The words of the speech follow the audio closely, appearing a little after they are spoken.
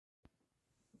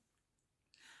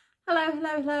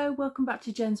Hello, welcome back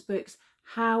to Jen's Books.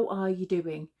 How are you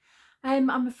doing?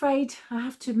 I'm afraid I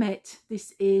have to admit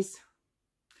this is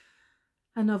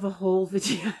another haul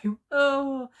video.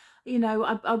 I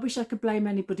wish I could blame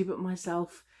anybody but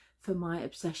myself for my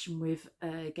obsession with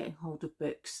getting hold of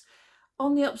books.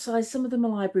 On the upside, some of them are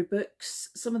library books,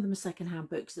 some of them are secondhand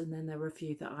books, and then there are a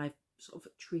few that I've sort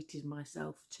of treated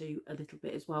myself to a little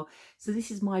bit as well. So this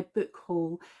is my book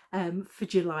haul for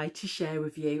July to share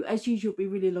with you. As usual, it'd be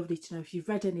really lovely to know if you've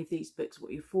read any of these books,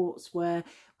 what your thoughts were,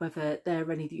 whether there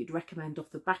are any that you'd recommend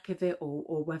off the back of it,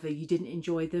 or whether you didn't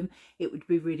enjoy them. It would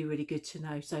be really good to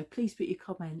know. So please put your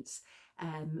comments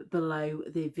below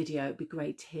the video. It'd be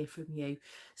great to hear from you.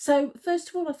 So first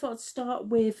of all, I thought I'd start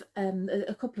with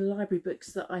a couple of library books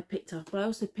that I picked up. I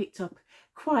also picked up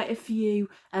quite a few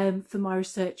for my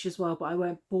research as well, but I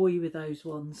won't bore you with those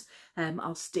ones.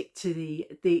 I'll stick to the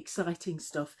exciting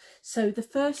stuff. So the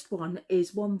first one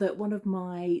is one that one of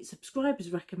my subscribers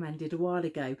recommended a while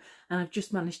ago, and I've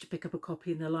just managed to pick up a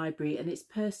copy in the library, and it's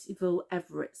Percival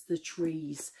Everett's The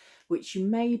Trees, which you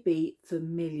may be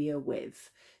familiar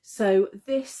with. So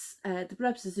this, the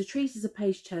blurb says, The Trees is a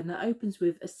page turner that opens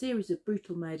with a series of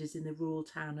brutal murders in the rural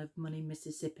town of Money,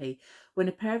 Mississippi. When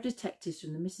a pair of detectives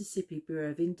from the Mississippi Bureau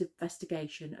of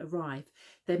Investigation arrive,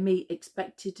 they meet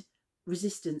expected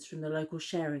resistance from the local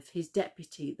sheriff, his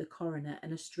deputy, the coroner,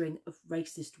 and a string of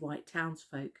racist white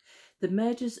townsfolk. The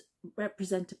murders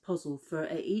represent a puzzle, for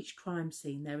at each crime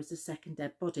scene there is a second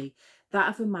dead body, that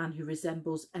of a man who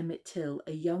resembles Emmett Till,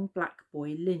 a young black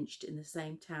boy lynched in the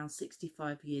same town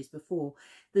 65 years before.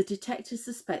 The detectives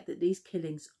suspect that these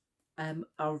killings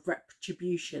are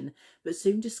retribution, but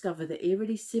soon discover that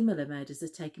eerily similar murders are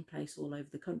taking place all over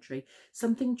the country.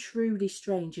 Something truly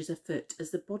strange is afoot.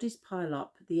 As the bodies pile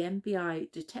up, the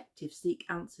FBI detectives seek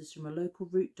answers from a local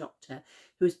root doctor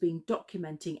who has been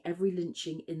documenting every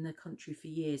lynching in the country for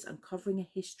years, uncovering a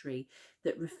history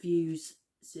that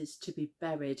refuses to be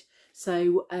buried.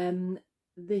 So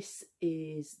this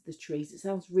is The Trees. It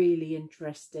sounds really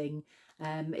interesting.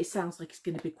 It sounds like it's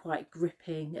going to be quite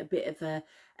gripping, a bit of a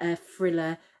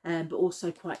thriller, but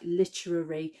also quite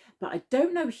literary. But I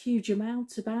don't know a huge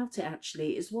amount about it,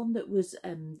 actually. It's one that was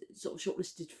sort of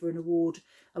shortlisted for an award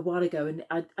a while ago, and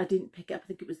I didn't pick it up. I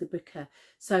think it was the Booker.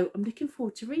 So I'm looking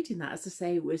forward to reading that. As I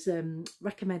say, it was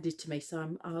recommended to me,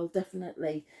 so I'll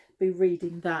definitely be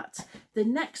reading that. The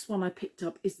next one I picked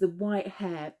up is The White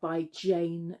Hair by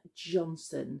Jane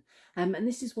Johnson. And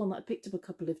this is one that I picked up a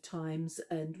couple of times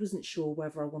and wasn't sure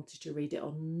whether I wanted to read it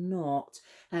or not.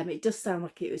 It does sound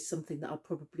like it was something that I'll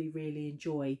probably really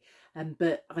enjoy.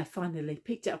 But I finally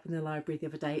picked it up in the library the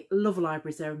other day. Love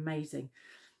libraries, they're amazing.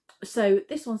 So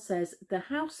this one says, the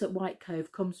house at White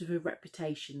Cove comes with a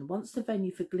reputation. Once the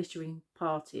venue for glittering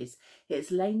parties, it has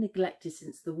lain neglected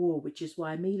since the war, which is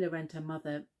why Amelia and her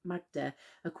mother Magda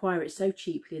acquire it so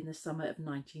cheaply in the summer of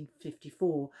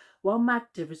 1954. While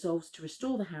Magda resolves to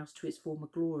restore the house to its former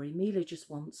glory, Amelia just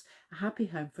wants a happy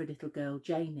home for a little girl,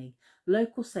 Janie.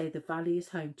 Locals say the valley is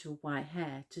home to white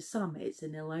hair. To some it's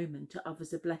an ill omen, to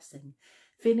others a blessing.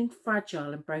 Feeling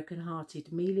fragile and broken-hearted,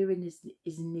 Amelia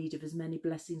is in need of as many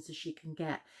blessings as she can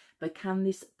get, but can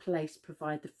this place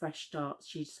provide the fresh start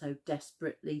she so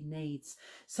desperately needs?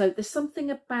 So there's something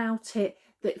about it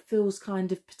that feels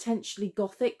kind of potentially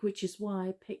gothic, which is why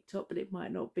I picked up, but it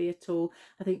might not be at all.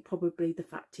 I think probably the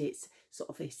fact it's sort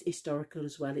of historical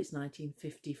as well. It's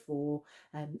 1954,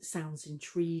 sounds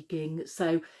intriguing.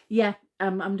 So yeah,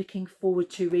 I'm looking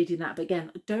forward to reading that. But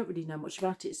again, I don't really know much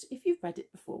about it. So if you've read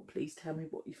it before, please tell me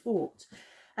what you thought.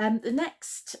 The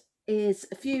next is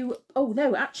a few, oh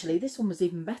no, actually this one was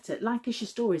even better. Lancashire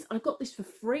Stories. I got this for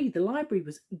free. The library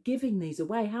was giving these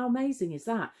away. How amazing is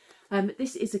that?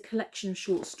 This is a collection of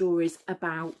short stories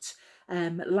about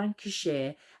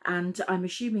Lancashire, and I'm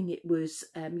assuming it was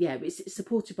it's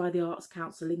supported by the Arts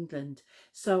Council England,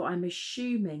 so I'm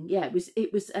assuming it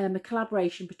was a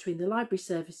collaboration between the library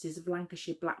services of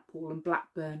Lancashire, Blackpool and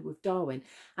Blackburn with Darwin.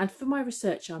 And for my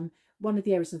research, one of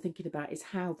the areas I'm thinking about is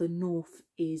how the North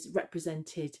is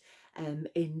represented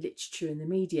in literature and the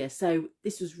media. So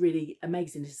this was really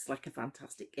amazing. This is like a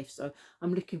fantastic gift. So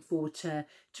I'm looking forward to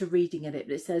reading it. But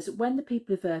it says, when the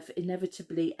people of Earth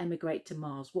inevitably emigrate to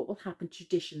Mars, what will happen to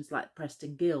traditions like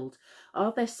Preston Guild?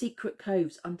 Are there secret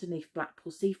coves underneath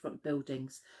Blackpool seafront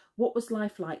buildings? What was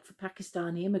life like for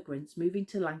Pakistani immigrants moving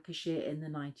to Lancashire in the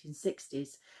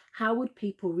 1960s? How would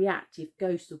people react if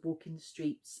ghosts would walk in the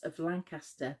streets of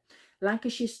Lancaster?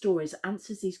 Lancashire Stories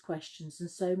answers these questions and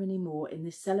so many more in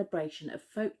this celebration of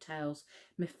folk tales,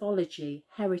 mythology,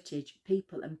 heritage,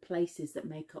 people and places that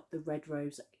make up the Red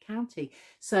Rose County.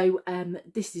 So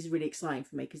this is really exciting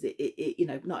for me because it you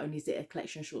know, not only is it a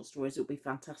collection of short stories, it'll be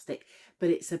fantastic,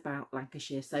 but it's about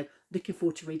Lancashire. So looking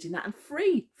forward to reading that, and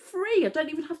free. I don't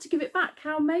even have to give it back.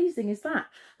 How amazing is that?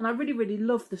 And I really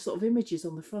love the sort of images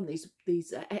on the front,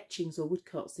 these etchings or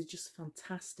woodcuts. They're just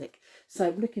fantastic. So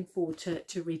I'm looking forward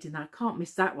to reading that. Can't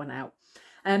miss that one out.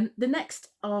 The next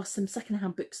are some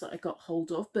secondhand books that I got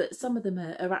hold of, but some of them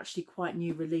are actually quite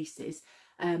new releases.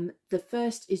 The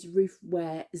first is Ruth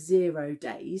Ware 0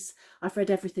 Days. I've read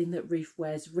everything that Ruth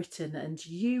Ware's written, and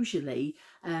usually,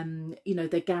 you know,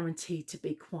 they're guaranteed to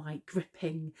be quite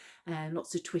gripping, and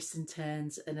lots of twists and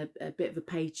turns and a bit of a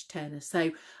page turner.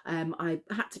 So I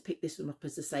had to pick this one up,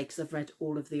 as I say, because I've read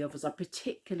all of the others. I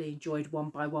particularly enjoyed One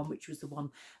by One, which was the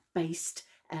one based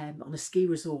on a ski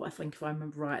resort, I think, if I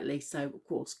remember rightly. So, of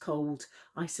course, cold,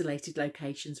 isolated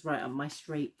locations right up my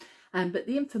street. But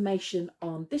the information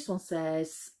on this one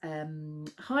says,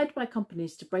 hired by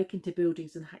companies to break into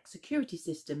buildings and hack security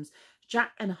systems,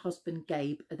 Jack and her husband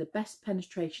Gabe are the best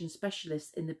penetration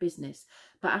specialists in the business.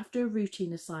 But after a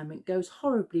routine assignment goes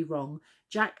horribly wrong,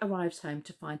 Jack arrives home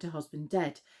to find her husband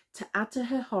dead. To add to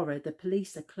her horror, the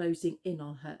police are closing in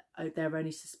on her, their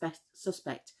only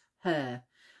suspect, her.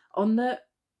 On the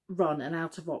run and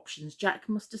out of options, Jack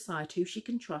must decide who she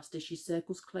can trust as she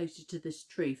circles closer to this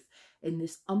truth in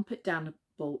this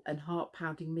unputdownable and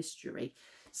heart-pounding mystery.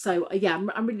 So yeah,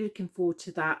 I'm really looking forward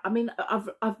to that. I mean, I've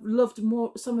loved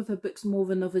some of her books more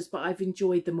than others, but I've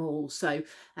enjoyed them all. So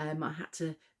I had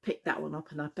to pick that one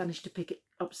up, and I managed to pick it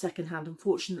up secondhand.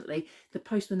 Unfortunately, the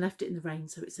postman left it in the rain,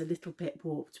 so it's a little bit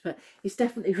warped, but it's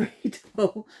definitely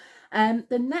readable.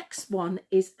 The next one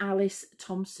is Alice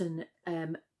Thompson.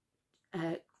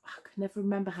 I can never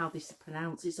remember how this is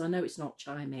pronounced. I know it's not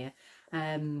Chimere.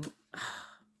 Can't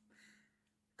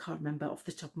remember off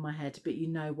the top of my head, but you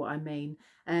know what I mean.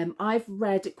 I've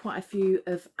read quite a few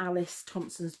of Alice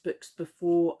Thompson's books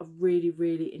before. I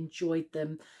really enjoyed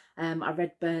them. I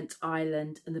read Burnt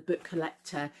Island and The Book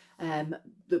Collector,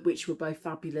 which were both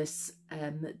fabulous.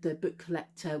 The Book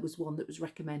Collector was one that was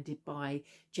recommended by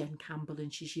Jen Campbell,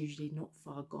 and she's usually not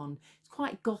far gone. It's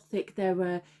quite gothic. There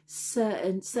were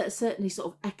certainly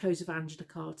sort of echoes of Angela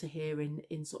Carter here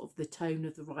in sort of the tone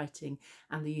of the writing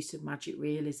and the use of magic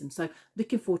realism. So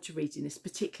looking forward to reading this,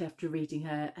 particularly after reading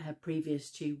her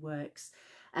previous two works.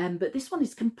 But this one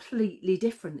is completely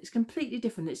different. It's completely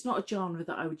different. It's not a genre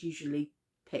that I would usually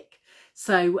pick.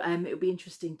 So it'll be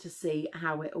interesting to see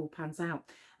how it all pans out.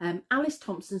 Alice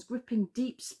Thompson's gripping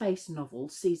deep space novel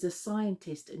sees a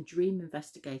scientist and dream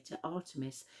investigator,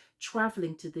 Artemis,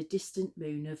 travelling to the distant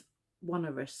moon of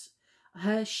Wanarus.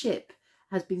 Her ship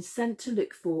has been sent to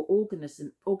look for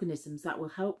organisms that will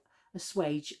help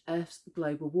assuage Earth's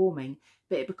global warming,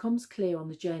 but it becomes clear on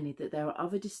the journey that there are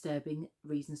other disturbing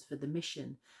reasons for the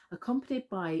mission. Accompanied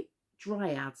by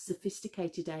dryads,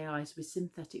 sophisticated AIs with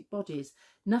synthetic bodies,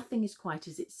 nothing is quite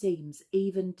as it seems,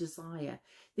 even desire.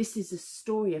 This is a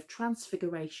story of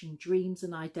transfiguration, dreams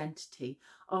and identity.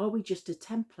 Are we just a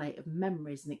template of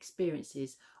memories and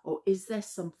experiences, or is there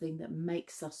something that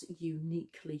makes us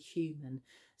uniquely human?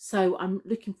 So I'm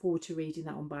looking forward to reading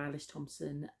that one by Alice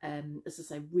Thompson. As I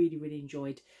say, really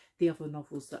enjoyed the other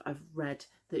novels that I've read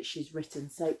that she's written.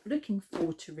 So looking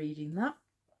forward to reading that.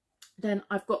 Then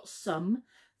I've got some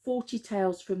 40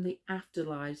 Tales from the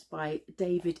Afterlives by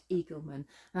David Eagleman.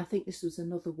 And I think this was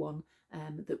another one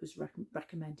that was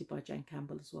recommended by Jen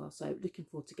Campbell as well. So looking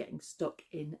forward to getting stuck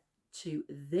into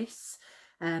this.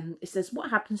 It says, what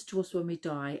happens to us when we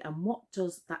die, and what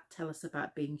does that tell us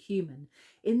about being human?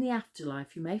 In the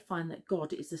afterlife, you may find that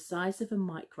God is the size of a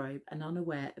microbe and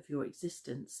unaware of your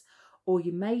existence. Or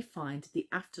you may find the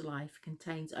afterlife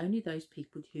contains only those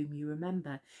people whom you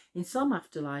remember. In some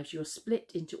afterlives, you are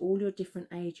split into all your different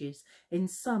ages. In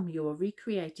some, you are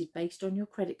recreated based on your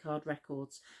credit card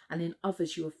records. And in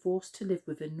others, you are forced to live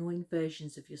with annoying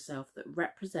versions of yourself that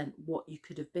represent what you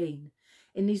could have been.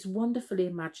 In these wonderfully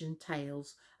imagined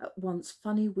tales, at once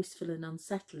funny, wistful and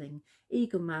unsettling,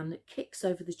 Eagleman kicks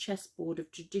over the chessboard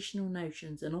of traditional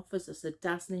notions and offers us a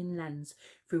dazzling lens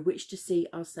through which to see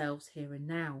ourselves here and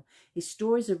now. His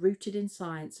stories are rooted in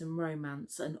science and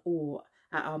romance and awe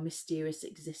at our mysterious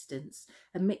existence,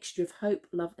 a mixture of hope,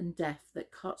 love and death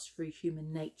that cuts through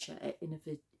human nature at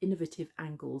innovative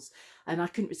angles. And I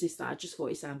couldn't resist that. I just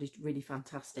thought it sounded really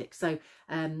fantastic. So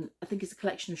I think it's a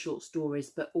collection of short stories,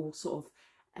 but all sort of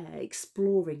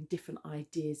exploring different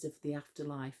ideas of the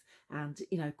afterlife, and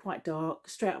you know, quite dark,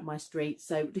 straight up my street.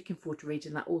 So looking forward to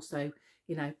reading that. Also,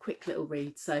 you know, quick little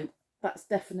read, so that's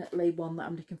definitely one that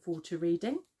I'm looking forward to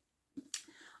reading.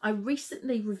 I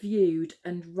recently reviewed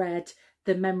and read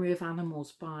The Memory of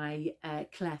Animals by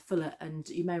Claire Fuller, and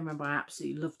you may remember I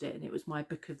absolutely loved it, and it was my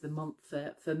book of the month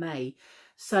for May.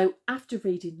 So after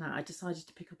reading that, I decided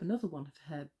to pick up another one of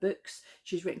her books.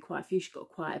 She's written quite a few. She's got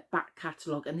quite a back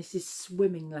catalogue, and this is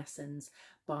Swimming Lessons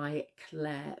by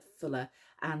Claire Fuller.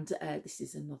 And this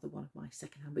is another one of my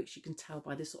secondhand books. You can tell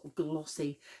by the sort of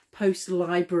glossy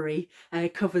post-library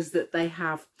covers that they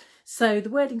have. So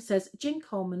the wording says, Jim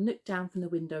Coleman looked down from the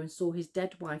window and saw his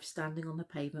dead wife standing on the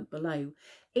pavement below.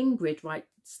 Ingrid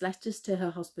writes letters to her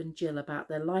husband Jill about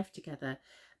their life together,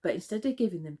 but instead of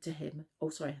giving them to him, oh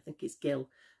sorry, I think it's Gil,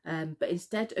 but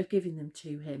instead of giving them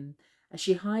to him,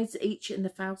 she hides each in the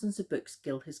thousands of books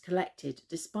Gil has collected.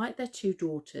 Despite their 2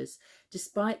 daughters,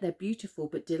 despite their beautiful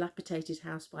but dilapidated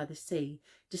house by the sea,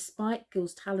 despite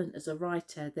Gil's talent as a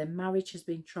writer, their marriage has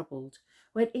been troubled.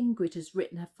 When Ingrid has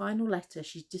written her final letter,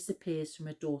 she disappears from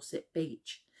a Dorset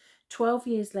beach. 12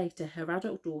 years later, her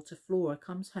adult daughter Flora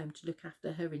comes home to look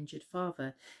after her injured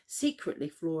father. Secretly,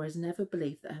 Flora has never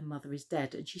believed that her mother is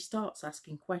dead, and she starts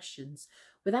asking questions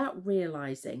without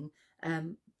realising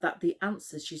that the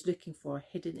answers she's looking for are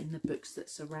hidden in the books that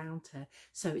surround her.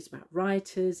 So it's about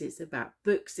writers, it's about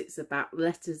books, it's about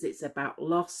letters, it's about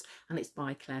loss, and it's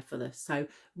by Claire Fuller. So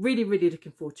really, really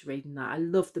looking forward to reading that. I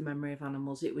love The Memory of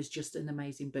Animals. It was just an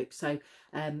amazing book. So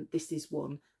this is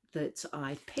one that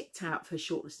I picked out for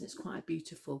shortlist, and it's quite a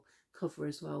beautiful cover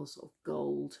as well, sort of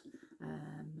gold,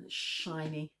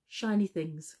 shiny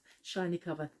things, shiny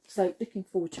cover. So looking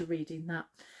forward to reading that.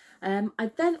 I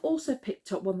then also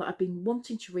picked up one that I've been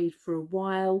wanting to read for a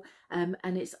while, and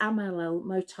it's Amal El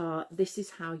Motar, This Is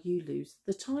How You Lose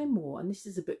the Time War. And this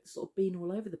is a book that's sort of been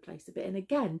all over the place a bit, and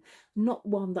again, not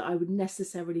one that I would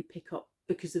necessarily pick up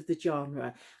because of the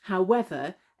genre.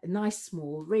 However, a nice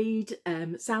small read,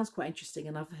 sounds quite interesting,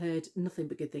 and I've heard nothing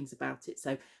but good things about it,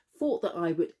 so thought that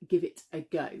I would give it a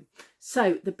go.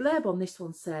 So the blurb on this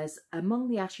one says, among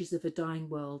the ashes of a dying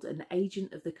world, an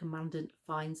agent of the commandant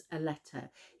finds a letter.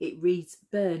 It reads,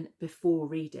 burn before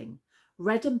reading.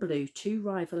 Red and Blue, 2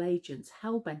 rival agents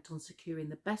hell-bent on securing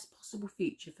the best possible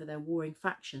future for their warring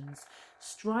factions,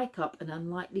 strike up an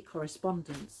unlikely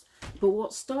correspondence. But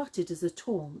what started as a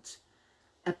taunt,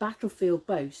 a battlefield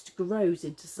boast, grows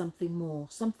into something more,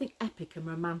 something epic and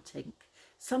romantic,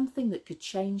 something that could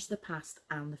change the past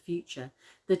and the future.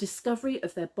 The discovery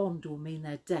of their bond will mean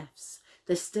their deaths.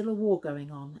 There's still a war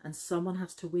going on, and someone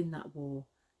has to win that war.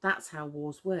 That's how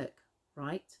wars work,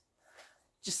 right?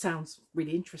 Just sounds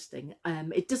really interesting.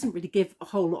 It doesn't really give a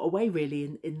whole lot away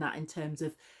really in terms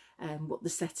of what the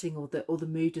setting or the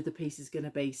mood of the piece is going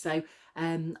to be. So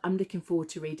I'm looking forward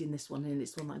to reading this one, and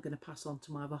it's one that I'm going to pass on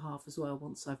to my other half as well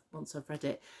once I've read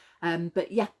it.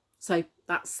 But yeah, so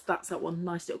that's that one.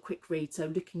 Nice little quick read. So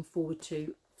looking forward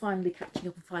to finally catching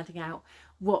up and finding out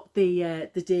what the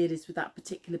deal is with that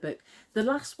particular book. The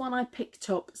last one I picked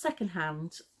up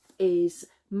secondhand is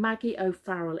Maggie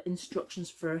O'Farrell, Instructions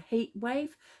for a Heat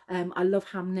Wave. I love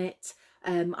Hamnet.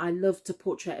 I loved A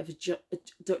Portrait of a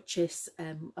Duchess.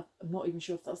 I'm not even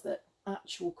sure if that's the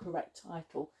actual correct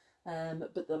title,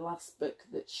 but the last book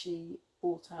that she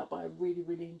brought out, but I really,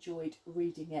 really enjoyed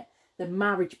reading it. The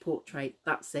Marriage Portrait,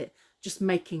 that's it. Just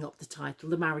making up the title,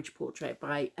 The Marriage Portrait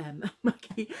by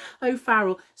Maggie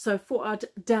O'Farrell. So I thought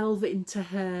I'd delve into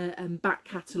her back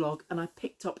catalogue, and I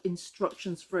picked up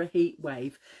Instructions for a Heat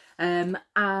Wave.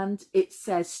 And it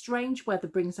says, strange weather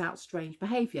brings out strange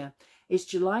behaviour. It's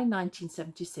July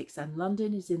 1976 and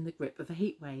London is in the grip of a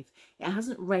heat wave. It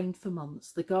hasn't rained for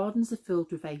months. The gardens are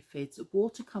filled with aphids.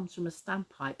 Water comes from a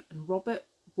standpipe, and Robert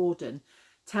Warden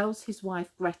tells his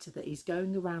wife Greta that he's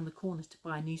going around the corner to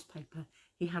buy a newspaper.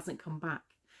 He hasn't come back.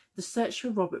 The search for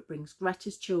Robert brings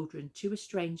Greta's children, 2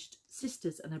 estranged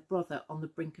sisters and a brother on the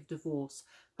brink of divorce,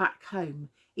 back home,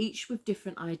 each with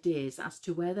different ideas as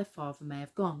to where their father may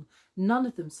have gone. None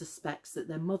of them suspects that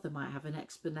their mother might have an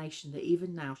explanation that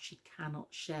even now she cannot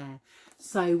share.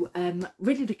 So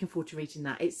really looking forward to reading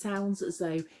that. It sounds as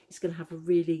though it's going to have a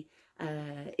really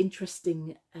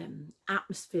interesting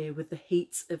atmosphere with the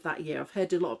heat of that year. I've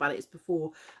heard a lot about it. It's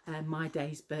before my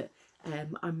days, but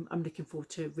I'm looking forward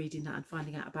to reading that and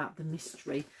finding out about the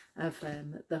mystery of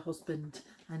the husband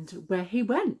and where he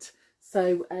went.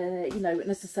 So, you know, and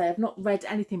as I say, I've not read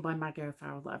anything by Maggie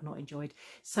O'Farrell that I've not enjoyed.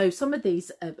 So some of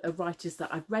these are writers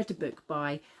that I've read a book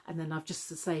by, and then I've just,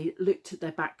 to say, looked at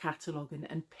their back catalogue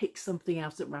and picked something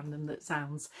else at random that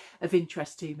sounds of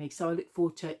interest to me. So I look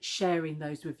forward to sharing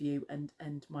those with you and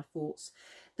my thoughts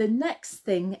The next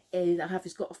thing is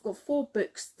I've got 4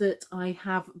 books that I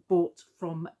have bought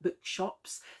from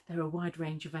bookshops. There are a wide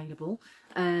range available.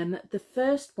 The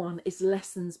first one is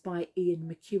Lessons by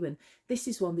Ian McEwan. This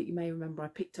is one that you may remember I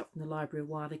picked up from the library a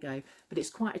while ago, but it's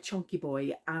quite a chunky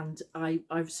boy, and I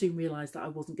soon realised that I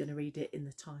wasn't going to read it in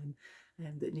the time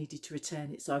that needed to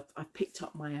return it, so I've picked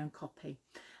up my own copy.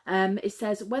 It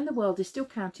says, when the world is still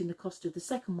counting the cost of the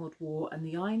Second World War and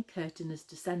the Iron Curtain has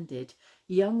descended,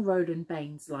 young Roland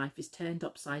Bain's life is turned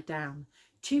upside down.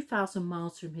 2,000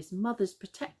 miles from his mother's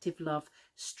protective love,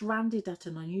 stranded at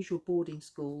an unusual boarding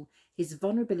school, his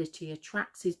vulnerability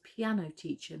attracts his piano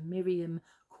teacher, Miriam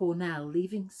Cornell,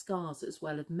 leaving scars as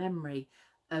well as memory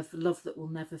of love that will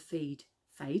never fade.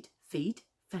 Fade?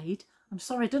 I'm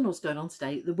sorry, I don't know what's going on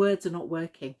today. The words are not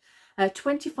working.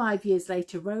 25 years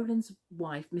later, Roland's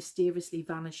wife mysteriously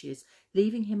vanishes,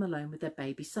 leaving him alone with their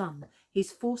baby son.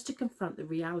 He's forced to confront the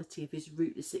reality of his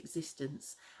rootless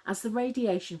existence. As the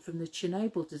radiation from the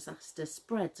Chernobyl disaster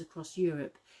spreads across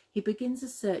Europe, he begins a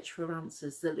search for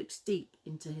answers that looks deep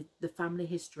into the family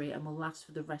history and will last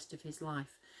for the rest of his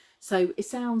life. So it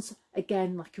sounds,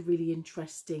 again, like a really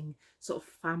interesting sort of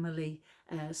family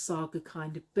saga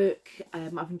kind of book.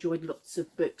 I've enjoyed lots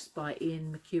of books by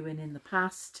Ian McEwan in the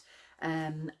past,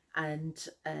 and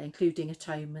including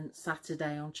Atonement,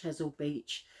 Saturday on Chesil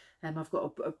Beach. I've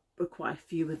got quite a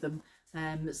few of them.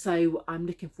 So I'm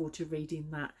looking forward to reading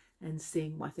that and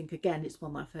seeing what I think. Again, it's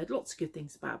one that I've heard lots of good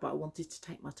things about, but I wanted to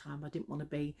take my time. I didn't want to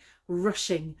be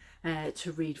rushing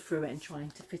to read through it and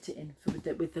trying to fit it in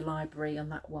with the library on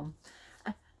that one.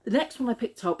 The next one I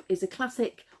picked up is a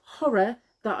classic horror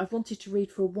that I've wanted to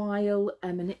read for a while,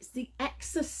 and it's The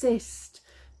Exorcist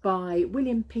by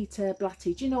William Peter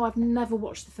Blatty. Do you know, I've never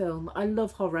watched the film. I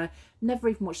love horror, never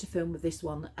even watched the film with this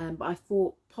one, but I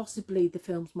thought possibly the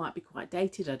films might be quite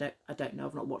dated. I don't know,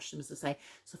 I've not watched them, as I say,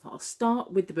 so I thought I'll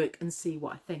start with the book and see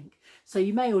what I think. So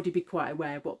you may already be quite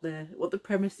aware what the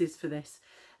premise is for this.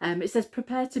 It says,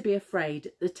 prepare to be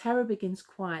afraid. The terror begins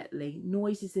quietly.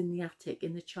 Noises in the attic,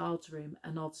 in the child's room,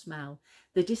 an odd smell,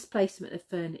 the displacement of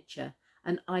furniture,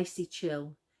 an icy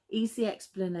chill. Easy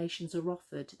explanations are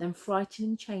offered, then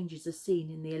frightening changes are seen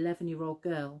in the 11-year-old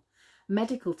girl.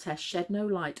 Medical tests shed no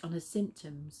light on her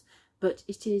symptoms, but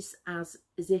it is as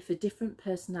if a different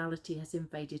personality has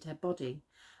invaded her body.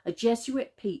 A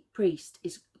Jesuit priest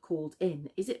is called in.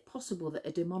 Is it possible that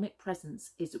a demonic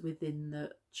presence is within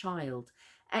the child?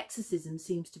 Exorcism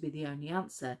seems to be the only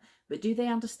answer, but do they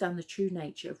understand the true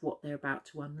nature of what they're about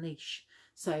to unleash?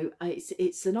 So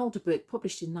it's an older book,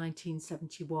 published in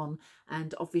 1971,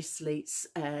 and obviously it's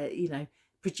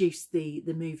produced the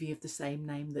movie of the same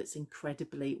name that's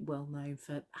incredibly well known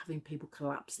for having people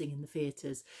collapsing in the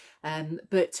theatres.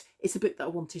 But it's a book that I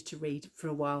wanted to read for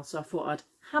a while, so I thought I'd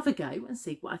have a go and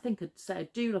see what I think. I'd say I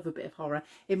do love a bit of horror.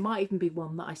 It might even be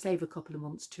one that I save a couple of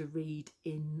months to read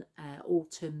in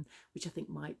autumn, which I think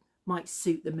might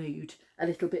suit the mood a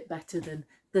little bit better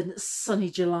than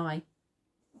sunny July.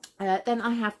 Then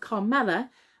I have Carmela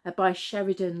by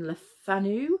Sheridan Le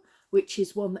Fanu, which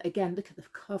is one that, again, look at the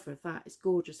cover of that, it's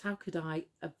gorgeous. How could I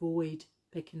avoid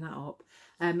picking that up?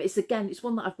 It's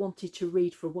one that I've wanted to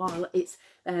read for a while. It's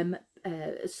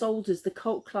sold as the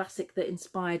cult classic that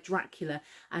inspired Dracula,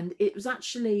 and it was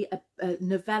actually a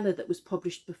novella that was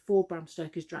published before Bram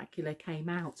Stoker's Dracula came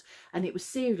out, and it was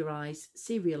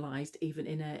serialized even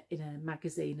in a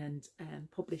magazine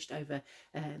and published over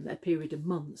a period of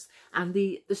months. And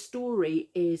the story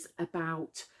is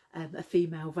about a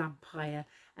female vampire,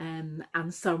 and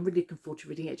so I'm really looking forward to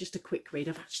reading it. Just a quick read.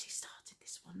 I've actually started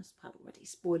this one as well already.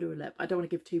 Spoiler alert. I don't want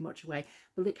to give too much away,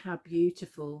 but look how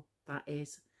beautiful that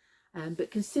is.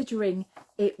 But considering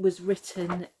it was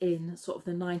written in sort of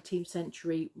the 19th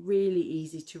century, really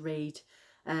easy to read.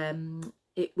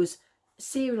 It was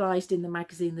serialised in the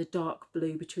magazine The Dark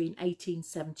Blue between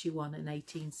 1871 and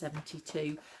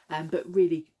 1872, but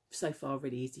really, so far,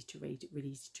 really easy to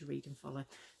read and follow.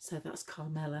 So that's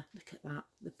Carmela. Look at that,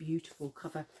 the beautiful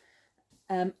cover.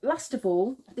 Last of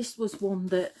all, this was one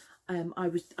that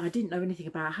I didn't know anything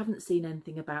about, I haven't seen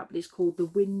anything about, but it's called The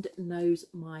Wind Knows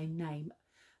My Name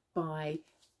by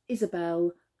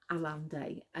Isabel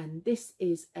Allende, and this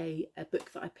is a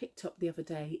book that I picked up the other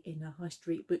day in a high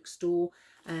street bookstore,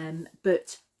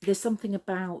 but there's something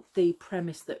about the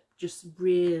premise that just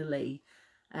really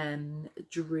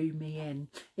drew me in.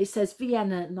 It says,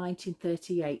 Vienna,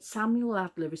 1938. Samuel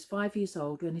Adler is 5 years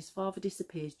old when his father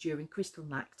disappears during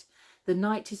Kristallnacht. The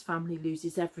night his family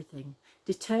loses everything.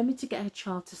 Determined to get her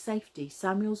child to safety,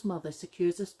 Samuel's mother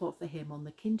secures a spot for him on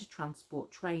the Kindertransport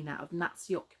train out of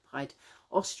Nazi-occupied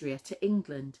Austria to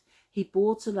England. He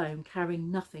boards alone,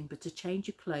 carrying nothing but a change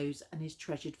of clothes and his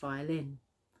treasured violin.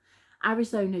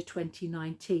 Arizona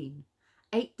 2019.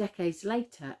 8 decades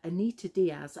later, Anita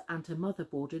Diaz and her mother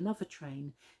board another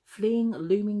train, fleeing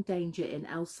looming danger in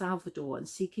El Salvador and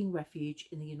seeking refuge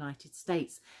in the United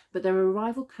States. But their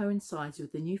arrival coincides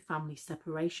with the new family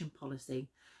separation policy.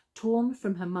 Torn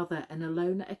from her mother and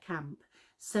alone at a camp,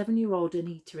 7-year-old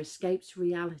Anita escapes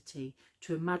reality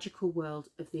to a magical world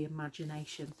of the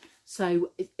imagination.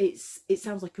 So it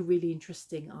sounds like a really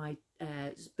interesting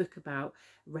book about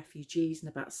refugees and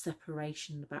about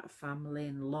separation, about family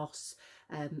and loss,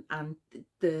 and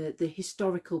the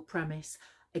historical premise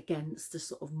against the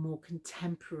sort of more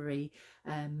contemporary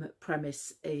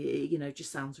premise, you know,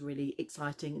 just sounds really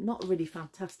exciting. Not a really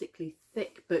fantastically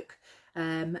thick book,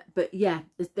 but yeah,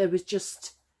 there was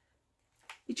just,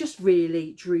 it just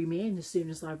really drew me in as soon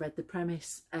as I read the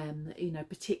premise, you know,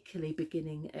 particularly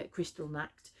beginning at Crystal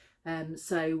Nacht.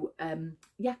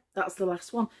 Yeah, that's the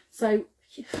last one. So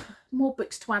more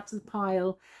books to add to the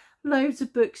pile. Loads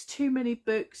of books, too many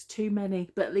books, too many,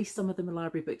 but at least some of them are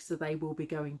library books, so they will be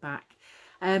going back.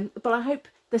 But I hope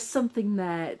there's something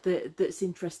there that's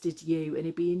interested you, and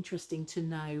it'd be interesting to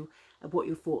know what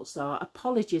your thoughts are.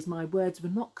 Apologies, my words were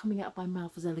not coming out of my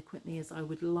mouth as eloquently as I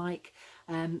would like,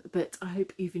 but I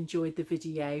hope you've enjoyed the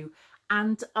video,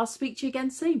 and I'll speak to you again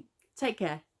soon. Take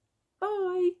care.